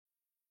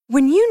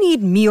When you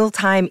need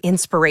mealtime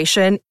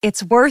inspiration,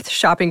 it's worth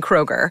shopping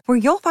Kroger, where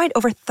you'll find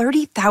over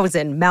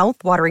 30,000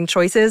 mouth-watering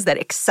choices that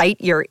excite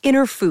your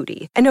inner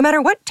foodie. And no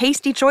matter what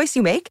tasty choice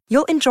you make,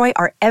 you'll enjoy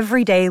our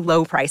everyday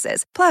low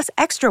prices, plus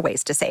extra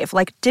ways to save,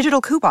 like digital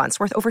coupons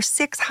worth over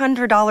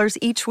 $600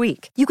 each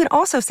week. You can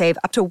also save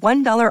up to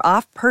 $1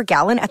 off per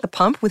gallon at the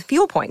pump with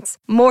fuel points.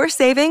 More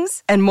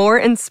savings and more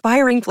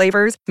inspiring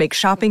flavors make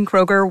shopping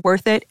Kroger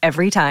worth it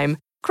every time.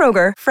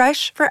 Kroger,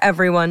 fresh for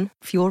everyone.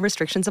 Fuel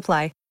restrictions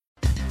apply.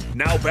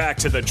 Now back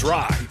to The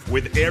Drive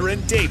with Aaron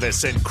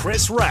Davis and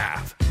Chris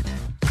Raff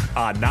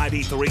on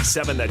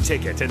 93.7 The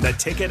Ticket and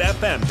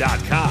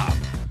theticketfm.com.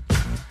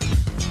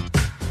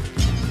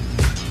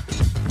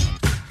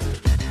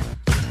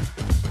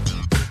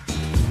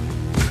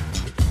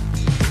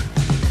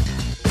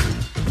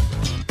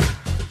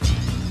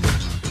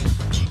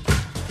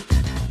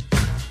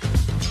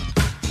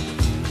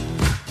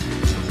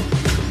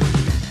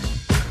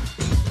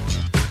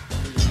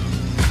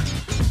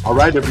 All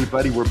right,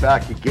 everybody, we're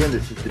back again.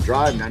 This is The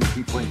Drive,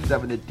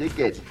 93.7 The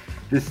Ticket.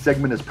 This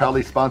segment is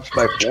proudly sponsored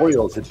by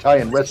Florio's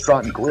Italian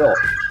Restaurant and Grill,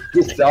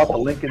 just south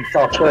of Lincoln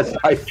Southwest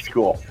High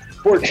School,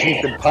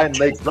 14th and Pine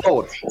Lake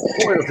Road.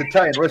 Florio's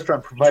Italian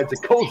Restaurant provides a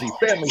cozy,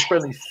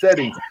 family-friendly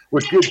setting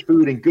where good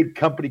food and good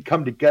company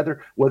come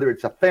together, whether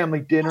it's a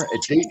family dinner, a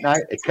date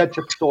night, a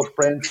catch-up with old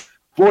friends.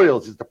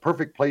 Florio's is the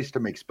perfect place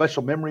to make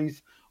special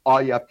memories.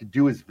 All you have to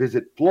do is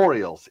visit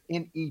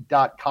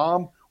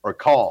FloriosNE.com or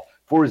call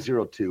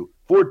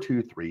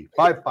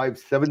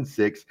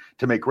 402-423-5576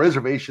 to make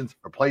reservations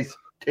or place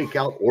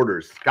takeout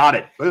orders. Got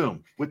it.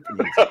 Boom. With the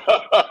music.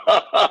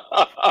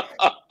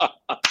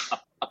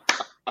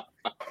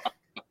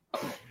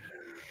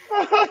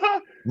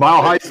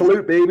 Mile high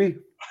salute, baby.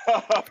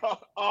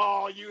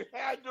 Oh, you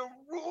had to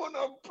ruin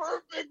a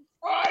perfect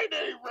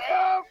Friday,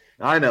 Raph.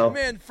 I know.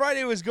 Man,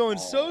 Friday was going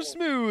so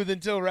smooth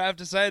until Raph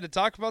decided to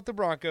talk about the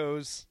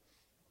Broncos.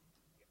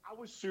 I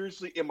was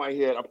seriously in my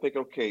head. I'm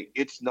thinking, okay,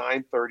 it's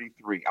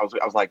 9:33. I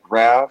was like,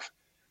 Rav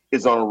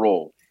is on a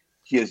roll.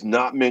 He has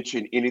not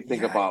mentioned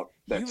anything about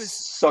that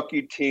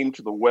sucky team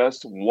to the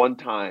west one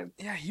time.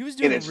 Yeah, he was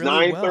doing really well.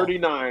 And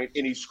it's 9:39,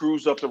 and he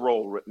screws up the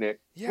roll, Nick.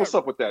 Yeah, what's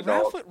up with that,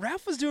 dog?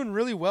 Raph was doing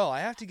really well.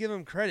 I have to give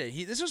him credit.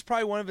 This was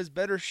probably one of his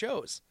better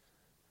shows.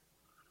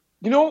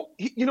 I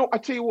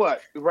tell you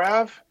what,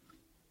 Rav,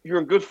 you're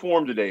in good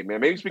form today,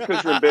 man. Maybe it's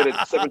because you're in bed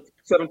at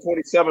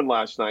 7:27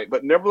 last night,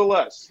 but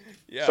nevertheless,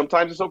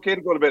 sometimes it's okay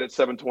to go to bed at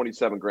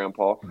 7:27,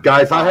 Grandpa.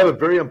 Guys, I have a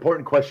very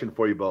important question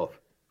for you both.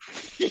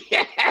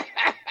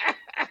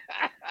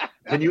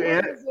 Can you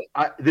answer?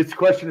 This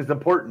question is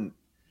important.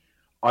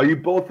 Are you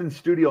both in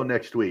studio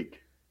next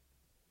week?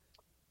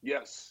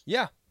 Yes.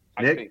 Yeah.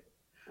 Nick,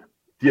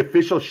 the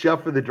official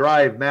chef of The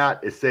Drive,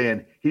 Matt, is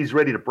saying he's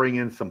ready to bring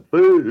in some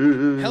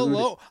food.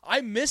 Hello.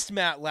 I missed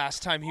Matt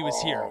last time he was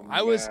here.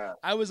 I was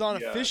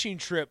on a fishing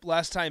trip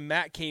last time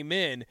Matt came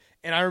in,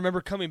 and I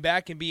remember coming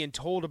back and being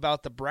told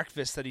about the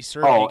breakfast that he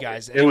served you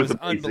guys. And it was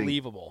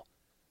unbelievable.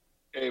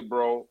 Hey,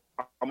 bro,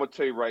 I'm going to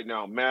tell you right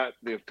now, Matt,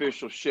 the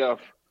official chef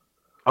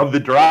of The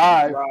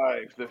Drive.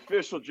 The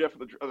official chef of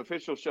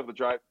The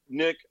Drive.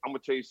 Nick, I'm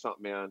going to tell you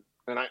something, man.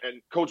 And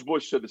Coach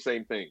Bush said the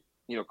same thing.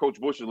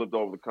 Coach Bush has lived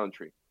all over the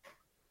country.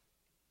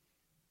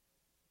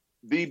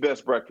 The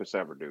best breakfast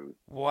ever, dude.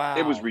 Wow.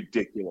 It was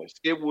ridiculous.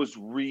 Jeez.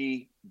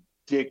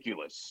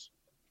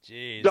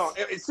 No,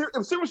 it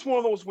was one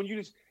of those when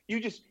you just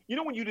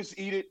when you just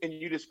eat it and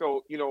you just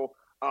go,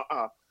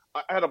 I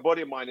had a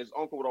buddy of mine, his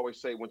uncle would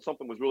always say when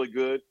something was really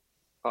good,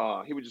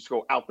 he would just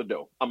go out the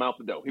dough. I'm out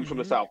the dough. He was from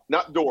the South.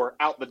 Not door,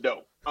 out the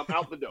dough. I'm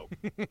out the dough.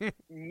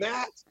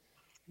 Matt's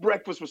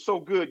breakfast was so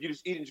good, you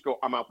just eat it and just go,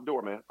 I'm out the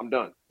door, man. I'm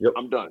done. Yep.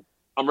 I'm done.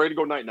 I'm ready to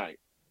go night-night.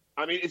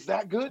 I mean, it's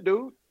that good,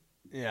 dude.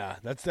 Yeah,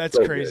 that's so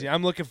crazy. Good.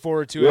 I'm looking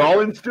forward to it. We're all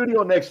in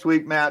studio next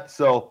week, Matt,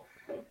 so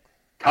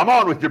come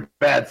on with your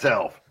bad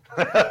self.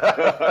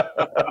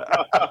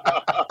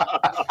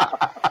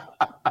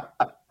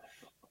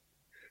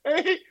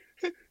 Hey,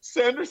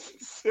 Sanderson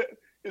said,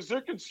 is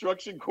there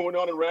construction going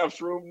on in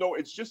Ralph's room? No,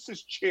 it's just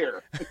his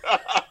chair.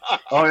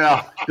 Oh,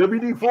 yeah.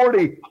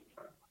 WD-40.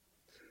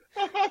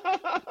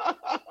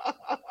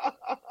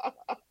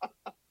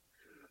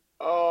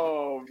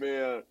 Oh,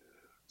 man.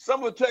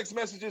 Some of the text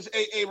messages,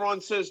 Ron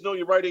says, no,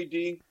 you're right, AD.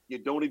 You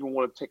don't even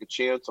want to take a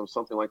chance on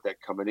something like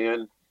that coming in,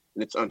 and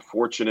it's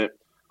unfortunate.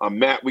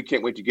 Matt, we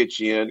can't wait to get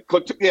you in.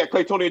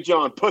 Clay, Tony, and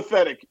John,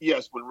 pathetic.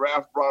 Yes, when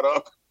Raph brought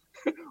up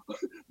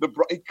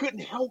he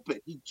couldn't help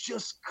it. He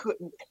just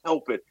couldn't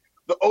help it.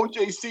 The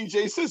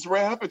OJCJ says,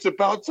 Raph, it's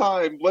about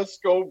time. Let's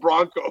go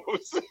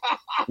Broncos.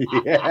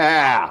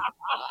 Yeah.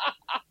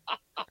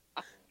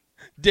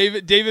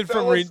 David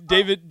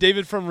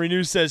from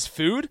Renew says,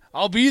 food?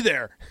 I'll be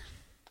there.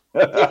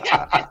 That's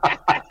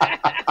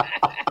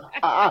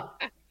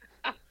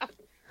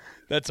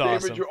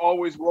awesome. David, you're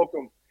always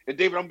welcome. And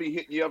David, I'm going to be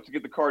hitting you up to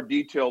get the car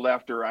detailed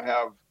after I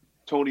have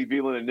Tony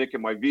Veland and Nick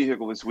in my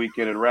vehicle this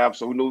weekend and Raph.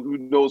 So who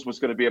knows what's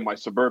going to be in my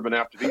Suburban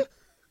after these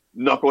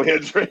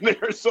knuckleheads are in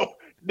there. So,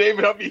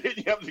 David, I'll be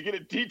hitting you up to get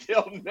it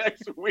detailed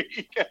next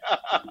week.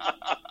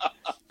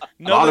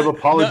 A lot of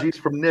apologies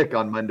from Nick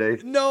on Monday.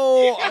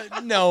 No.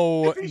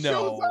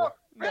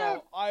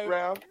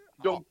 Rav,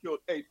 don't kill.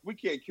 Hey, we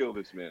can't kill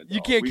this man.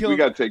 You can't kill him. We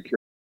got to take care.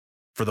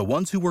 For the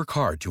ones who work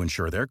hard to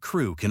ensure their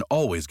crew can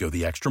always go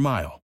the extra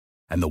mile,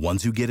 and the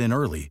ones who get in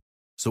early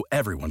so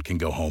everyone can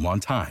go home on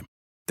time,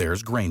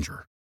 there's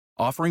Grainger,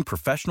 offering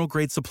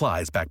professional-grade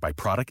supplies backed by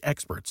product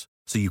experts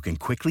so you can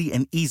quickly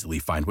and easily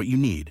find what you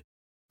need.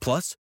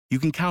 Plus, you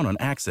can count on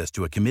access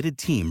to a committed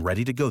team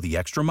ready to go the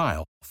extra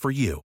mile for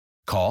you.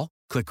 Call,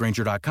 click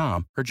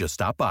Grainger.com, or just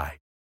stop by.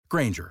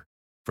 Grainger,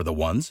 for the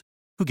ones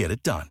who get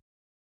it done.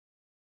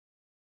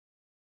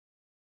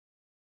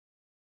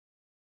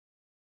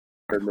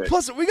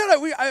 Plus, we're going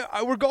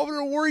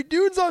to Worry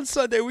Dunes on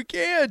Sunday. We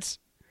can't.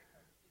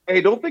 Hey,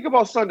 don't think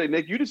about Sunday,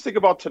 Nick. You just think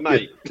about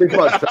tonight. Think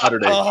about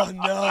Saturday. Oh,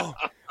 no.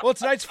 Well,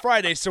 tonight's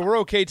Friday, so we're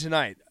okay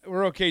tonight.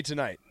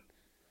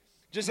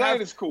 Just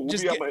tonight is cool.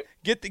 Just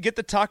get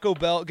the Taco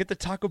Bell. Get the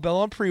Taco Bell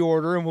on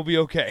pre-order, and we'll be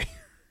okay.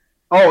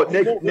 Oh,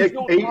 Nick,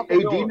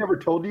 AD never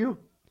told you?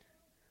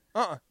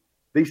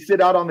 They sit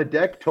out on the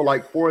deck till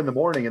like 4 a.m,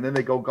 and then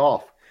they go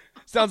golf.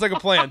 Sounds like a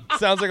plan.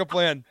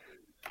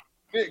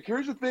 Nick,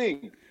 here's the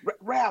thing.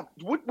 Raph,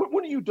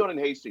 when are you done in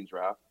Hastings,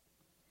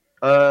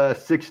 Raph?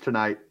 6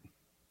 tonight.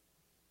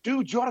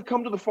 Dude, you ought to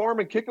come to the farm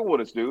and kick it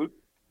with us, dude.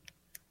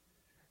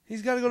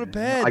 He's got to go to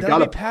bed.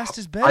 That'll be past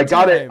his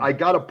bedtime. I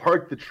got to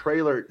park the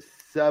trailer at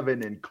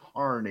 7 in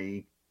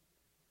Kearney.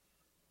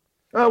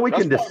 We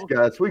can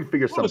discuss. We can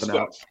figure something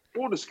out.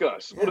 We'll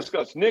discuss.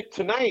 Nick,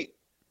 tonight,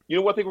 you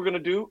know what I think we're going to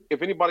do?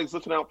 If anybody's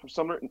listening out from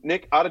somewhere,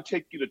 Nick, I ought to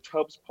take you to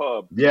Tubbs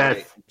Pub.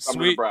 Yes.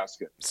 Sweet.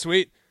 Nebraska.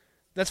 Sweet.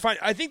 That's fine.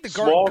 I think the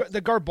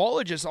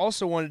garbologist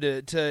also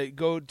wanted to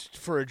go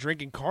for a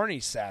drink in Kearney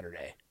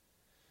Saturday.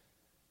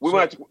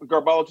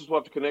 Garbologist will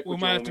have to connect with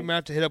you. We might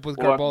have to hit up with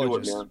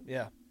garbologist.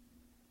 Yeah.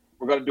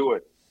 We're going to do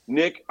it.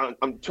 Nick,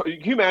 can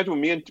you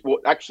imagine when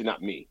actually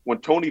not me, when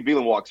Tony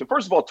Veland walks in?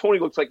 First of all, Tony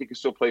looks like he can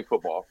still play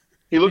football.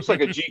 He looks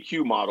like a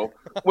GQ model.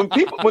 When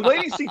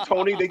ladies see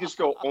Tony, they just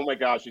go, "Oh my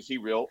gosh, is he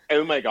real?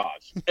 Oh my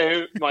gosh,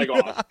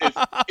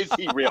 is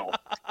he real?"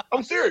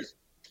 I'm serious.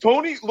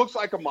 Tony looks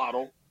like a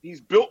model. He's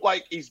built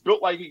like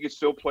he could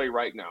still play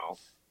right now,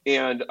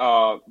 and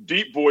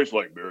deep voice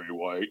like Barry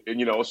White,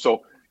 and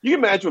so you can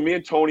imagine when me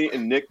and Tony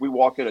and Nick we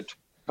walk in a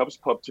Tubbs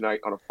Pub tonight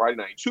on a Friday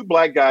night. 2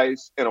 black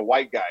guys and a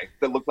white guy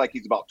that look like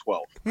he's about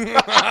 12.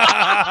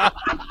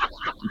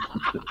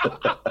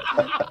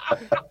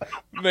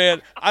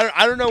 Man,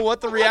 I don't know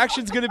what the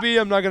reaction's going to be.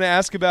 I'm not going to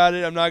ask about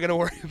it. I'm not going to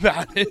worry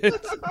about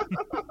it.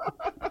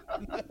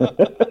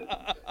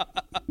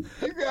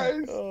 You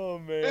guys, oh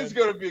man, it's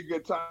going to be a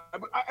good time.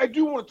 But I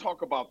do want to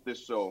talk about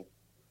this. So,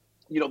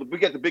 we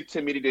got the Big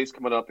Ten Media Days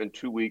coming up in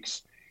 2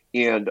 weeks,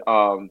 and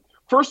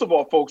first of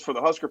all, folks, for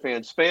the Husker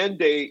fans, Fan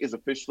Day is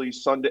officially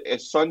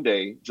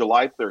Sunday,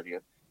 July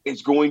 30th.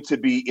 It's going to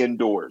be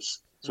indoors.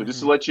 So just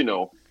to let you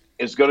know,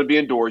 it's going to be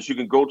indoors. You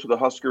can go to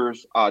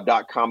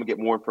thehuskers.com and get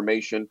more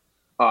information.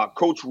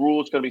 Coach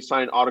Rule is going to be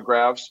signing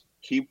autographs.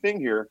 Key thing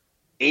here,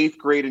 8th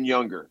grade and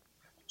younger.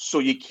 So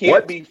you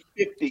can't be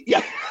 50.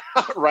 Yeah,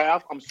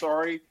 Raph, I'm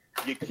sorry.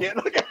 You can't.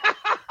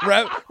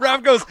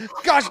 Raph goes,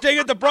 gosh dang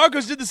it, the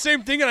Broncos did the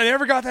same thing, and I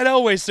never got that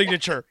Elway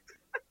signature.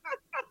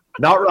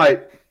 Not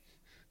right.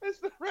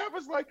 Raph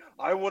is like,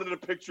 I wanted a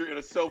picture in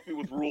a selfie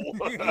with Rule.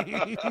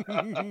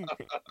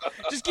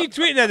 Just keep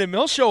tweeting at him.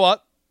 He'll show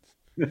up.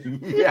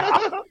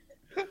 Yeah.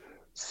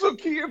 So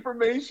key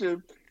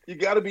information, you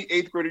got to be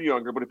 8th grade or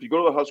younger, but if you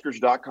go to the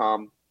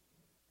Huskers.com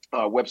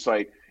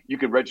website, you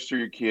can register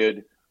your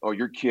kid or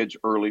your kids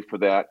early for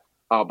that.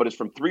 But it's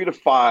from 3 to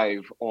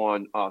 5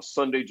 on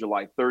Sunday,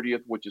 July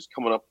 30th, which is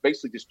coming up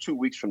basically just 2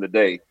 weeks from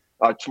today,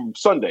 from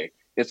Sunday.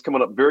 It's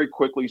coming up very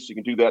quickly, so you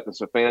can do that.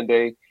 It's a fan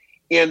day.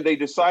 And they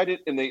decided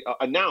and they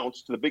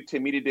announced to the Big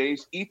Ten Media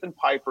Days, Ethan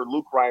Piper,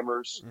 Luke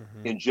Reimers,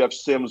 and Jeff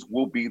Sims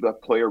will be the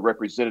player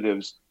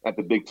representatives at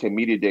the Big Ten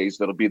Media Days.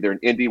 That'll be there in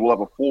Indy. We'll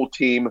have a full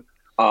team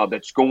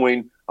that's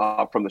going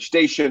from the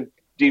station.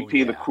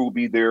 DP and the crew will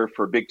be there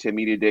for Big Ten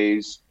Media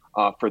Days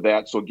for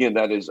that. So, again,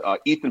 that is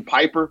Ethan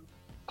Piper,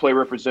 player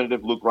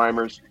representative, Luke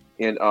Reimers,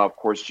 and, of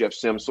course, Jeff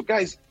Sims. So,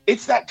 guys,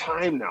 it's that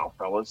time now,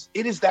 fellas.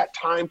 It is that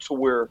time to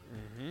where,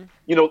 I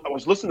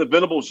was listening to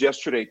Venables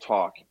yesterday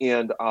talk,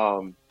 and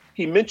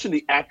he mentioned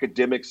the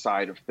academic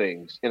side of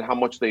things and how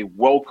much they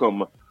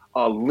welcome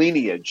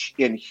lineage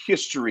and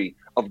history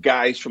of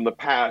guys from the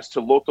past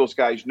to let those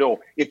guys know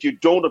if you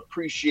don't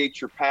appreciate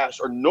your past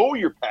or know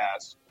your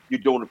past, you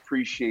don't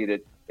appreciate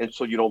it. And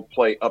so you don't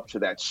play up to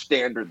that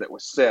standard that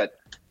was set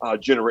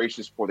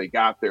generations before they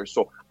got there.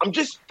 So I'm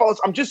just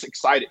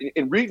excited.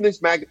 In reading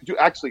this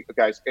actually,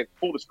 guys, and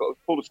full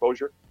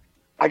disclosure,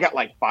 I got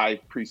like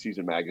 5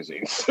 preseason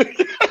magazines.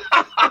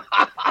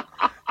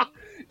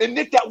 And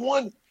Nick, that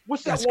one,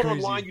 what's that one crazy.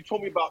 Online you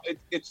told me about?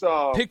 It's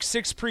Pick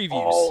 6 previews.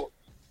 Oh,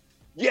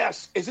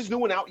 yes. Is this new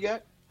one out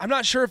yet? I'm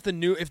not sure if the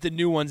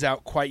new one's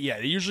out quite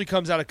yet. It usually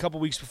comes out a couple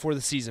weeks before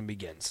the season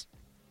begins.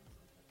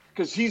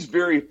 Because he's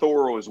very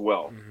thorough as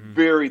well.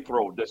 Very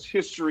thorough. Does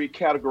history,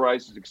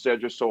 categorizes,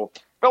 etc. So,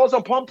 fellas,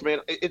 I'm pumped, man.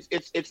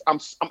 I'm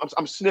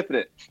sniffing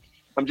it.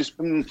 I'm just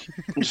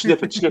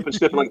sniffing.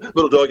 Like,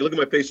 little dog, look at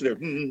my face in there.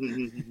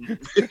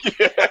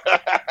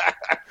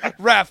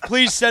 Raph,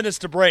 please send us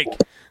to break.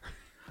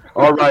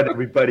 All right,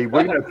 everybody.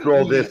 We're going to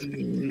throw this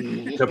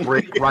to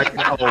break right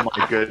now. Oh,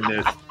 my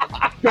goodness.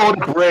 Go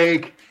to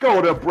break.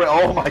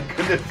 Oh, my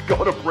goodness.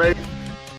 Go to break.